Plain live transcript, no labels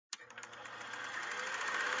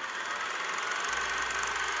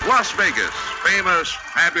Las Vegas, famous,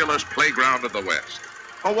 fabulous playground of the West.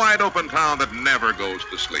 A wide-open town that never goes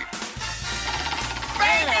to sleep.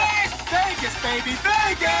 Vegas! Vegas, baby,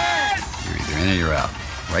 Vegas! You're either in or you're out.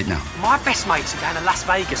 Right now. My best mates are going to Las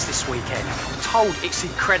Vegas this weekend. I'm told it's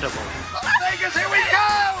incredible. Vegas, here we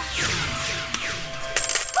go!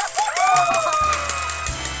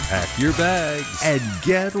 Pack your bags and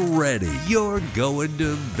get ready. You're going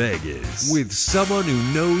to Vegas with someone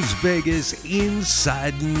who knows Vegas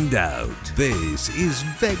inside and out. This is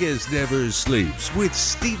Vegas Never Sleeps with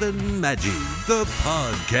Stephen Maggi, the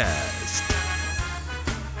podcast.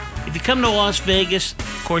 If you come to Las Vegas,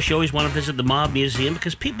 of course, you always want to visit the Mob Museum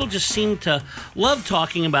because people just seem to love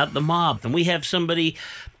talking about the mob. And we have somebody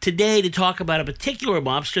today to talk about a particular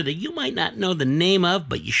mobster that you might not know the name of,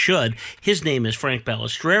 but you should. His name is Frank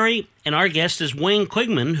Balistreri, and our guest is Wayne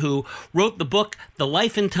Klingman, who wrote the book The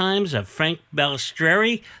Life and Times of Frank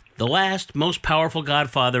Balistreri, the last most powerful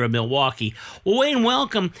godfather of Milwaukee. Well, Wayne,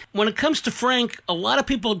 welcome. When it comes to Frank, a lot of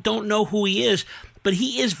people don't know who he is, but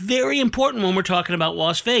he is very important when we're talking about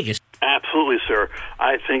Las Vegas. Absolutely, sir.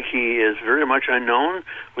 I think he is very much unknown,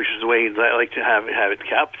 which is the way I like to have it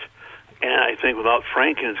kept. And I think without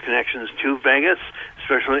Frank and his connections to Vegas,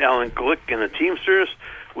 especially Alan Glick and the Teamsters,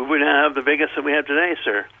 we wouldn't have the Vegas that we have today,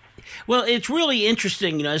 sir. Well, it's really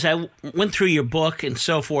interesting, as I went through your book and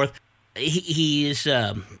so forth. He is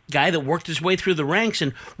a guy that worked his way through the ranks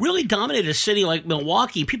and really dominated a city like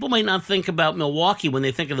Milwaukee. People might not think about Milwaukee when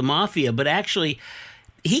they think of the Mafia, but actually,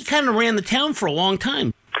 he kind of ran the town for a long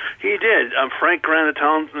time. He did. Frank ran the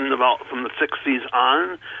town from the 60s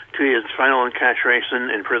on to his final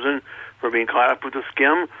incarceration in prison for being caught up with the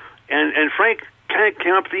skim. And Frank kind of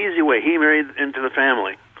came up the easy way. He married into the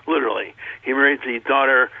family, literally. He married the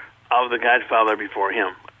daughter of the godfather before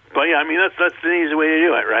him. But yeah, I mean, that's the easy way to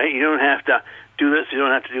do it, right? You don't have to do this, you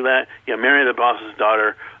don't have to do that. You marry the boss's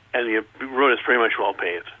daughter, and your road is pretty much well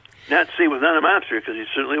paved. Not to say he was not a mobster, because he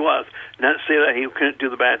certainly was. Not to say that he couldn't do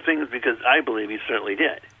the bad things, because I believe he certainly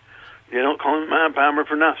did. They don't call him Mad Bomber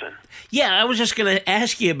for nothing. Yeah, I was just going to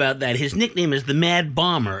ask you about that. His nickname is the Mad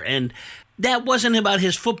Bomber, and that wasn't about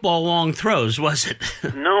his football long throws, was it?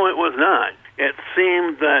 No, it was not. It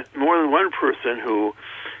seemed that more than one person who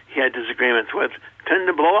he had disagreements with tended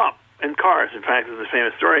to blow up in cars. In fact, there's a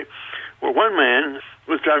famous story where one man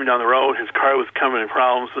was driving down the road, his car was coming in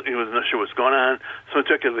problems, he was not sure what's going on, so he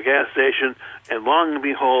took it to the gas station, and long and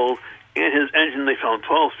behold, in his engine they found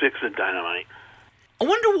 12 sticks of dynamite. I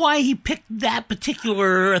wonder why he picked that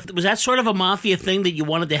particular... Was that sort of a mafia thing that you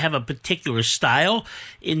wanted to have a particular style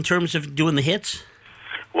in terms of doing the hits?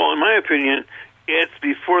 Well, in my opinion, it's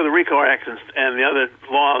before the RICO Act and the other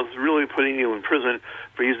laws really putting you in prison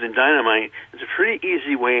for using dynamite. It's a pretty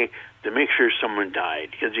easy way to make sure someone died,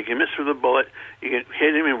 because you can miss with a bullet, you can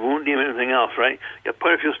hit him and wound him and everything else, right? You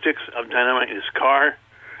put a few sticks of dynamite in his car,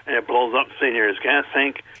 and it blows up, say, near his gas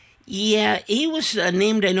tank. Yeah, he was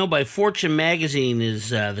named, I know, by Fortune magazine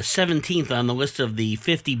as the 17th on the list of the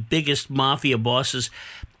 50 biggest mafia bosses.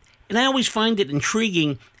 And I always find it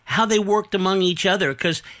intriguing how they worked among each other,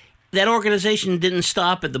 because that organization didn't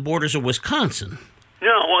stop at the borders of Wisconsin.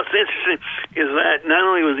 No, what's interesting is that not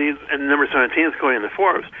only was he at number 17th according to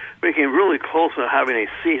Forbes, but he came really close to having a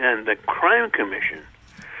seat on the Crime Commission,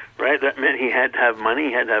 right? That meant he had to have money,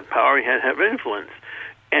 he had to have power, he had to have influence.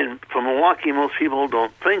 And for Milwaukee, most people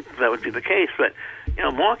don't think that would be the case, but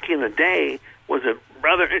Milwaukee in the day was a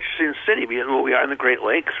rather interesting city because we are in the Great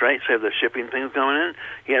Lakes, right? So you have the shipping things going in.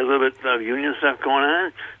 He had a little bit of union stuff going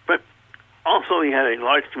on, but also he had a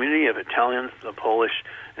large community of Italians, the Polish,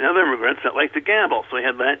 and other immigrants that liked to gamble. So he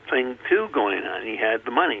had that thing too going on. He had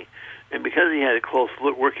the money, and because he had a close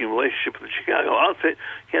working relationship with the Chicago outfit,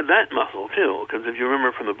 he had that muscle too. Because if you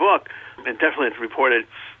remember from the book, and definitely it's reported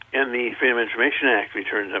in the Freedom of Information Act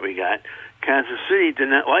returns that we got, Kansas City did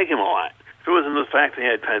not like him a lot. If it wasn't the fact that he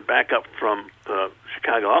had backup from the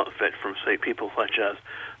Chicago outfit, from, say, people such as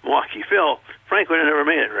Milwaukee Phil, Frank would have never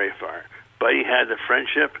made it very far. But he had the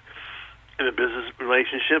friendship and the business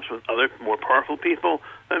relationships with other more powerful people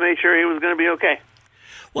that made sure he was going to be okay.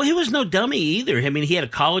 Well, he was no dummy either. I mean, he had a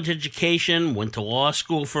college education, went to law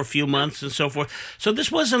school for a few months and so forth. So this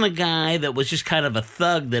wasn't a guy that was just kind of a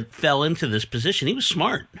thug that fell into this position. He was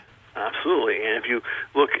smart. Absolutely. And if you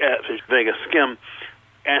look at the Vegas Skim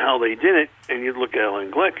and how they did it, and you look at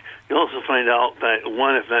Alan Glick, you'll also find out that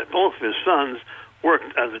one, if not both of his sons,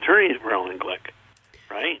 worked as attorneys for Alan Glick,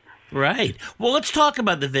 right? Right. Well, let's talk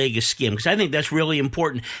about the Vegas Skim, because I think that's really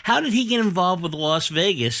important. How did he get involved with Las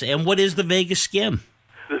Vegas, and what is the Vegas Skim?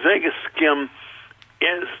 The Vegas Skim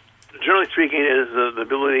is, generally speaking, is the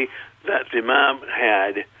ability that the mob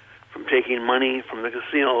had from taking money from the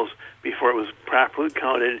casinos before it was properly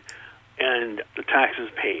counted and the taxes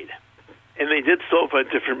paid. And they did so by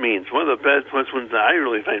different means. One of the best ones that I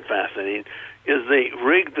really find fascinating is they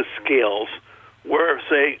rigged the scales where,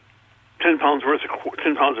 say, 10 pounds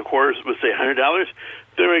of quarters would say $100.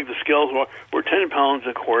 They rigged the scales where 10 pounds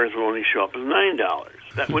of quarters would only show up as $9.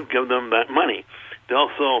 That would give them that money. They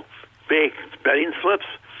also faked betting slips.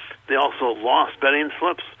 They also lost betting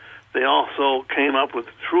slips. They also came up with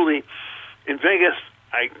truly, in Vegas,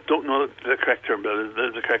 I don't know the correct term, but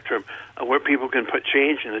there's a correct term, where people can put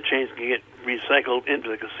change and the change can get recycled into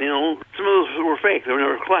the casino. Some of those were fake. They were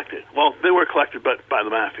never collected. Well, they were collected but by the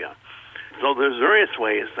mafia. So there's various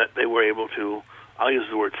ways that they were able to, I'll use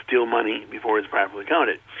the word steal money before it's properly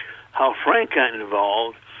counted. How Frank got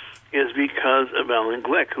involved is because of Alan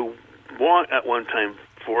Glick, who bought at one time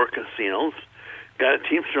 4 casinos, got a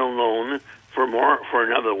Teamster loan for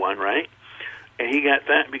another one, right? And he got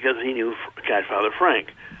that because he knew Godfather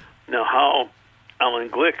Frank. Now, how Alan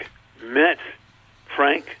Glick met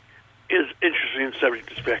Frank is interesting subject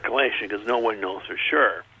to speculation because no one knows for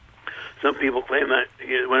sure. Some people claim that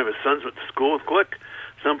one of his sons went to school with Glick.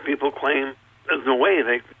 Some people claim there's no way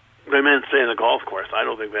they meant to stay on the golf course. I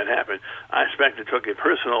don't think that happened. I expect it took a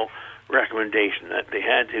personal recommendation that they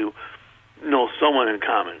had to know someone in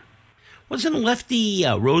common. Wasn't Lefty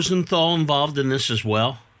Rosenthal involved in this as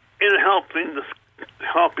well? In helping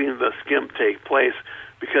the skim take place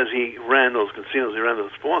because he ran those casinos, he ran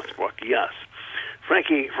those sports book, yes. Frank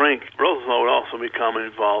Rosenthal would also become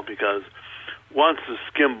involved because once the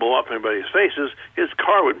skim blew up in everybody's faces, his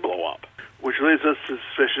car would blow up, which leads us to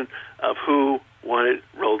suspicion of who wanted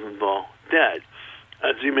Rosenthal dead.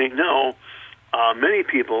 As you may know, many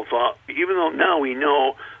people thought, even though now we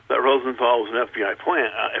know that Rosenthal was an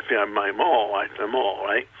FBI mole,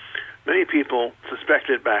 right? Many people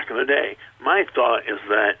suspected back in the day. My thought is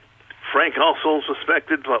that Frank also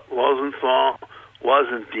suspected that Rosenthal was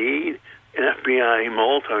indeed an FBI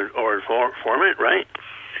mole or informant, right?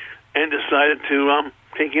 And decided to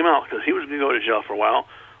take him out because he was going to go to jail for a while.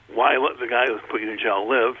 Why let the guy who put you in jail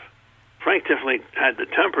live? Frank definitely had the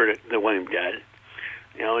temper to want him dead.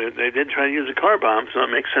 You know, they did try to use a car bomb, so it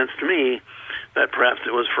makes sense to me that perhaps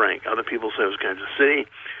it was Frank. Other people say it was Kansas City.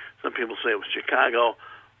 Some people say it was Chicago.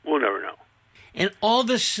 We'll never know. And all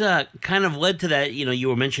this kind of led to that, you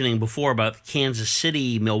were mentioning before about the Kansas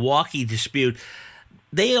City-Milwaukee dispute.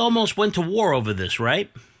 They almost went to war over this, right?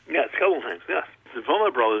 Yes, a couple of times, yes. The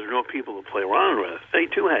Vola brothers are no people to play around with. They,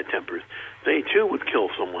 too, had tempers. They, too, would kill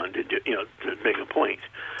someone to make a point.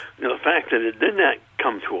 The fact that it did not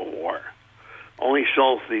come to a war only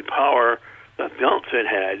shows the power that the outfit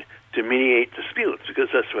had to mediate disputes, because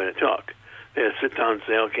that's what it took. They had to sit down and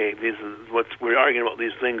say, okay, we're arguing about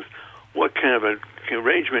these things. What kind of an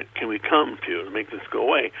arrangement can we come to make this go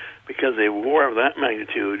away? Because a war of that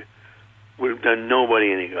magnitude would have done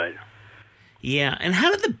nobody any good. Yeah, and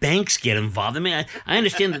how did the banks get involved? I mean, I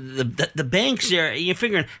understand that the banks are, you're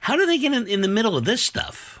figuring, how do they get in the middle of this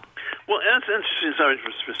stuff? Well, that's interesting subject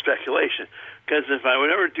for speculation, because if I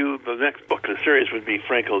would ever do the next book in the series would be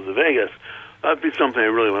Frank Goes to Vegas, that'd be something I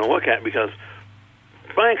really want to look at, because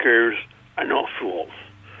bankers are no fools.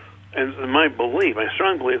 And my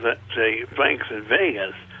strong belief that, say, banks in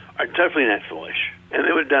Vegas are definitely not foolish, and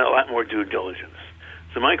they would have done a lot more due diligence.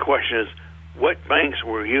 So my question is, what banks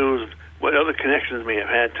were used, what other connections may have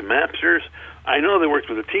had to Mapsters? I know they worked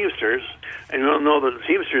with the Teamsters, and we all know that the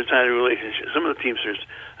Teamsters had a relationship. Some of the Teamsters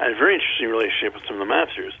had a very interesting relationship with some of the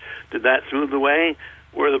Mapsters. Did that smooth the way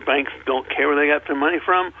where the banks don't care where they got their money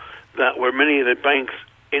from? That where many of the banks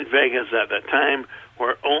in Vegas at that time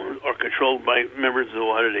were owned or controlled by members of the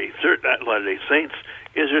Latter-day Saints?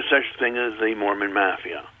 Is there such a thing as the Mormon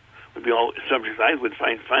Mafia? Would be all subjects I would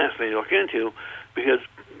find fascinating to look into, because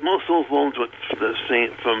most of those loans went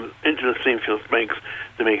into the same field banks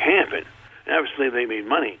to make happen. And obviously, they made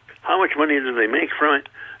money. How much money did they make from it,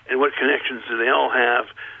 and what connections do they all have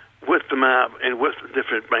with the mob and with the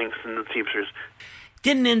different banks and the Teamsters?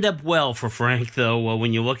 Didn't end up well for Frank, though,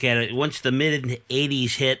 when you look at it. Once the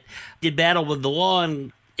mid-'80s hit, did battle with the law,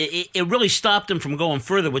 and it really stopped him from going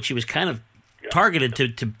further, which he was kind of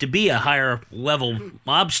targeted to be a higher-level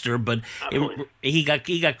mobster, but he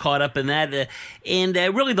got caught up in that. And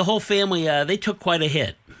really, the whole family, they took quite a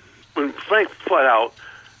hit. When Frank fled out,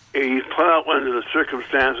 he fled out under the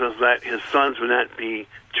circumstances that his sons would not be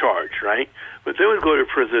charged, right? But they would go to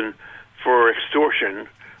prison for extortion,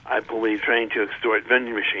 I believe, trying to extort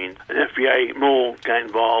vending machines. An FBI mole got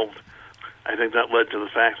involved. I think that led to the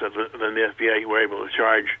fact that then the FBI were able to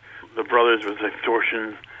charge the brothers with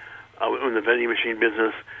extortion in the vending machine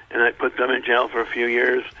business, and that put them in jail for a few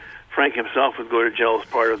years. Frank himself would go to jail as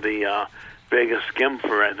part of the Vegas skim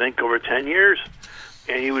for, I think, over 10 years,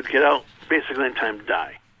 and he would get out basically in time to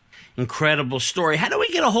die. Incredible story. How do we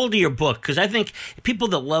get a hold of your book? Because I think people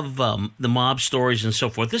that love the mob stories and so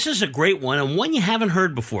forth, this is a great one and one you haven't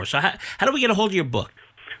heard before. So how do we get a hold of your book?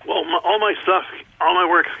 Well, all my stuff, all my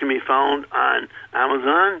works can be found on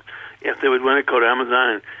Amazon. If they would want to go to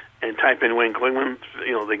Amazon and type in Wayne Klingman,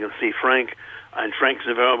 they can see Frank. And Frank's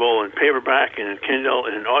available in paperback and in Kindle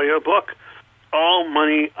and an audiobook. All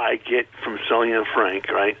money I get from selling a Frank,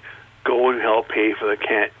 right, go and help pay for the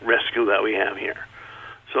cat rescue that we have here.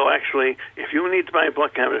 So actually, if you need to buy a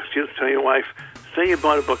book, have an excuse to tell your wife, say you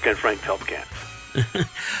bought a book on Frank Help Cats.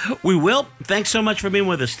 We will. Thanks so much for being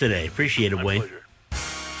with us today. Appreciate it, My Wayne. pleasure.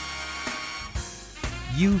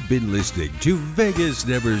 You've been listening to Vegas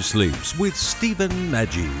Never Sleeps with Stephen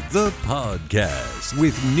Maggi, the podcast,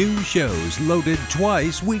 with new shows loaded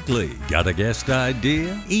twice weekly. Got a guest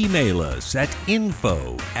idea? Email us at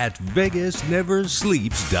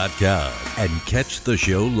info@vegasneversleeps.com and catch the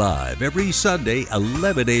show live every Sunday,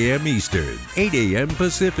 11 a.m. Eastern, 8 a.m.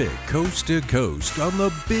 Pacific, coast to coast on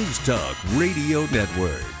the Biz Talk Radio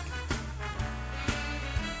Network.